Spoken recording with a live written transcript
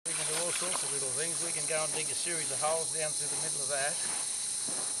go and dig a series of holes down through the middle of that,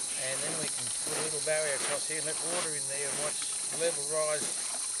 and then we can put a little barrier across here and let water in there and watch the level rise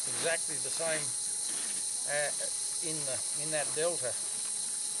exactly the same in that delta.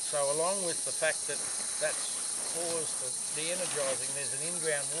 So along with the fact that that's caused the de-energising, there's an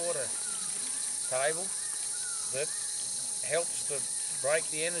in-ground water table that helps to break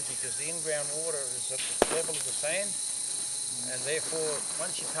the energy, because the in-ground water is at the level of the sand, and therefore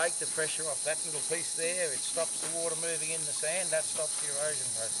once you take the pressure off that little piece there, it stops the water moving in the sand. That stops the erosion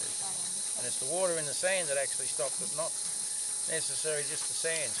process, and it's the water in the sand that actually stops it, not necessarily just the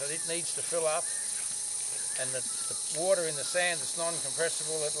sand. So it needs to fill up, and the water in the sand that's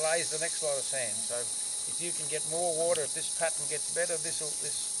non-compressible, it lays the next lot of sand. So if you can get more water, if this pattern gets better, this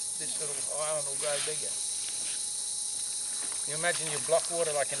little island will grow bigger. You imagine you block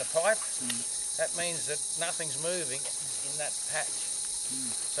water like in a pipe, that means that nothing's moving in that patch.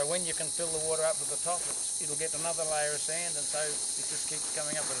 So when you can fill the water up to the top, it'll get another layer of sand, and so it just keeps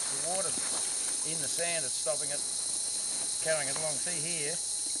coming up. But it's the water in the sand that's stopping it, carrying it along. See here,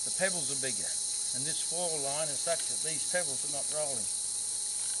 the pebbles are bigger, and this fall line is such that these pebbles are not rolling.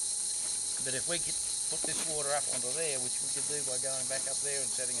 But if we could put this water up onto there, which we could do by going back up there and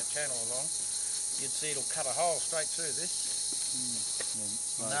setting a channel along, you'd see it'll cut a hole straight through this.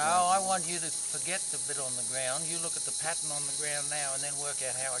 No, I want you to forget the bit on the ground. You look at the pattern on the ground now and then work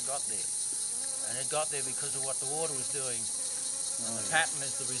out how it got there. And it got there because of what the water was doing. And the pattern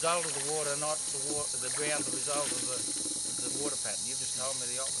is the result of the water, not the ground, the result of the water pattern. You've just told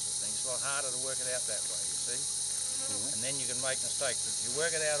me the opposite thing. It's a lot harder to work it out that way, you see. And then you can make mistakes. But if you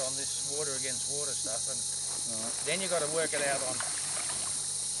work it out on this water against water stuff, and then you've got to work it out on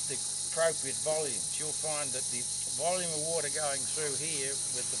the appropriate volumes. You'll find that the volume of water going through here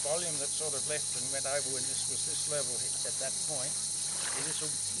with the volume that sort of left and went over when this was this level at that point,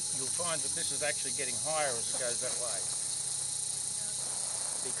 you'll find that this is actually getting higher as it goes that way,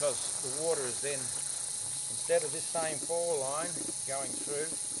 because the water is then, instead of this same fall line going through,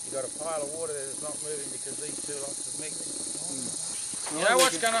 you've got a pile of water there that's not moving because these two lots have mixed. You know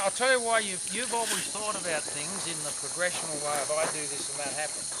what's going to, I'll tell you why you've always thought about things in the progressional way of I do this and that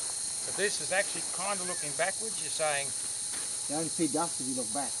happens. But this is actually kind of looking backwards. You're saying... You only see dust if you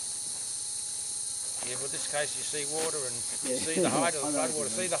look back. Yeah, but in this case you see water and you see the height of the floodwater.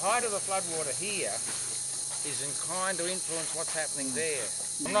 See, the height of the floodwater here is inclined to influence what's happening there.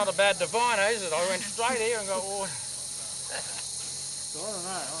 I'm not a bad diviner, is it? I went straight here and got water. I don't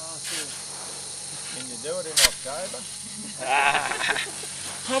know. Can you do it in October?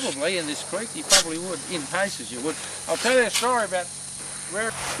 Probably in this creek, you probably would. In places you would. I'll tell you a story about where...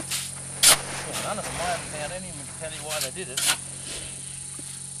 Well, none of them I haven't found any of them to tell you why they did it.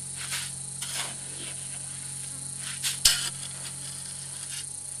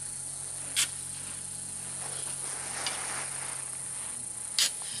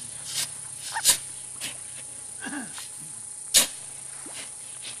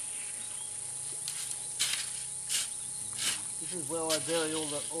 This is where I bury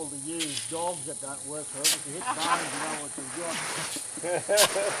all the used dogs that don't work for it. If you hit bones, you know what you've got. You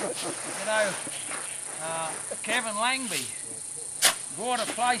know, Kevin Langby bought a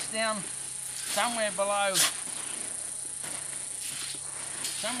place down somewhere below,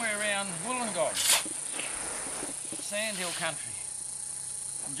 somewhere around Wollongong, Sandhill country.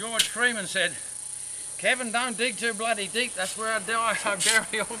 And George Freeman said, "Kevin, don't dig too bloody deep, that's where I die, I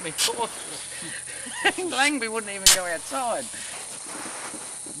bury all my corpses." Langby wouldn't even go outside.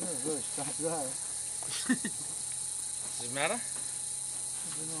 No, very straight road. Does it matter?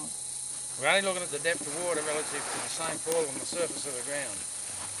 We're only looking at the depth of water relative to the same fall on the surface of the ground.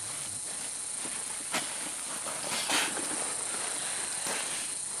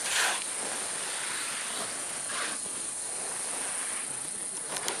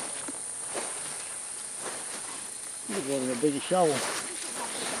 You've got a bigger shovel.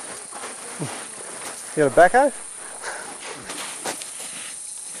 You got a backhoe?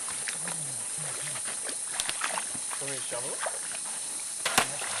 Can we shovel it?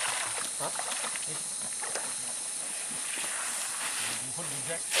 Huh? You put the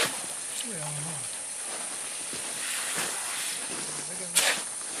jack. You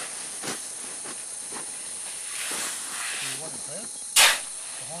want it first?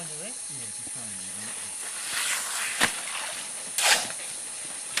 Behind you there? Yeah, just behind you.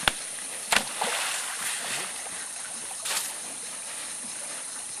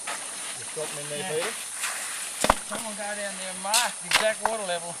 Drop them in there, Peter. Someone go down there and mark the exact water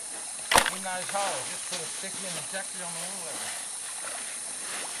level in those holes. Just put a stick in exactly on the water level.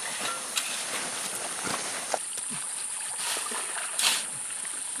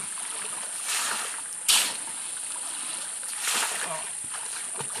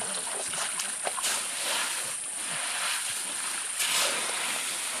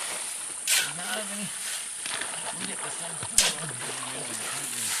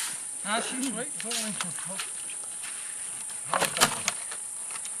 Ah, she's sweet. It's all in. It's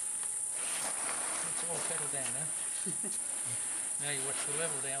all settled down now. Now you watch the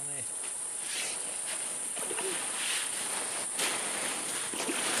level down there.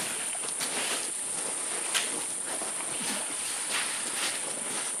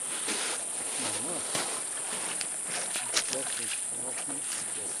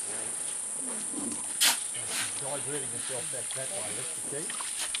 Diverting himself that way, that's the key.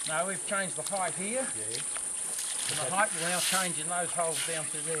 No, we've changed the height here. Yeah. And the height will now change in those holes down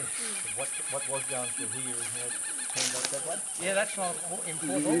through there. What was going through here is now turned up that way? Yeah, that's not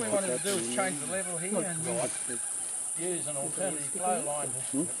important. All we wanted to do is change the level here and use an alternative flow line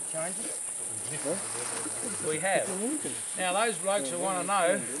to change it. We have. Now those blokes who want to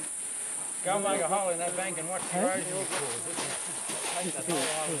know, go and make a hole in that bank and watch the erosion will cause. Take that whole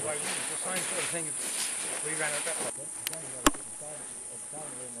island away. It's the same sort of thing as we ran it that way.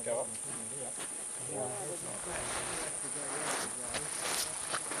 Go up.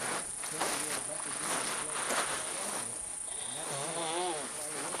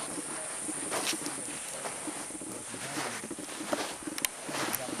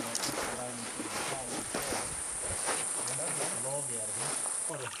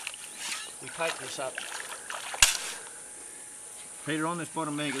 We take this up. Peter, on this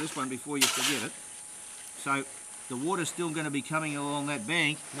bottom bank of this one, before you forget it, so the water's still going to be coming along that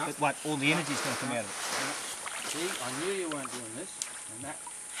bank, but what, all the energy's going to come out of it? See, I knew you weren't doing this. And that,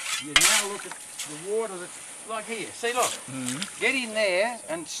 you now look at the water that's like here. See, look. Get in there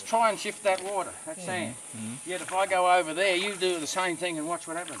and try and shift that water, that sand. Yet if I go over there, you do the same thing and watch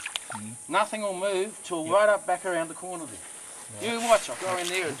what happens. Nothing will move till right up back around the corner there. You watch, I'll go in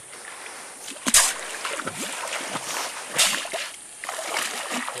there and...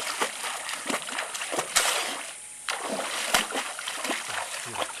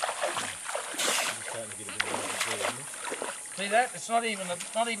 See that? It's not even the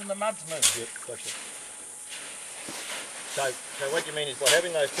mud's moving. Yep, gotcha. So what you mean is by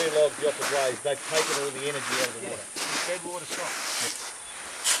having those two logs off the blaze, they've taken all the energy out of the water. Dead water stop.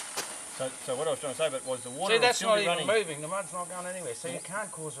 So what I was trying to say about was the water. See, that's will not still be even running. moving. The mud's not going anywhere. So you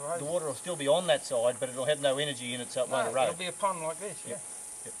can't cause erosion. The water will still be on that side, but it'll have no energy in it, so it won't erode. It'll be a pond like this. Yeah.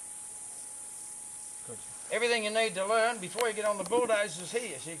 Yep. Gotcha. Everything you need to learn before you get on the bulldozers is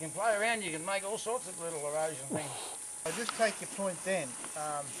here, so you can play around. You can make all sorts of little erosion things. I just take your point then.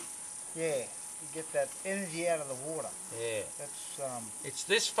 Yeah, you get that energy out of the water. Yeah. That's It's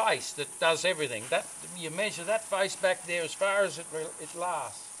this face that does everything. That you measure that face back there as far as it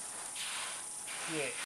lasts. yeah.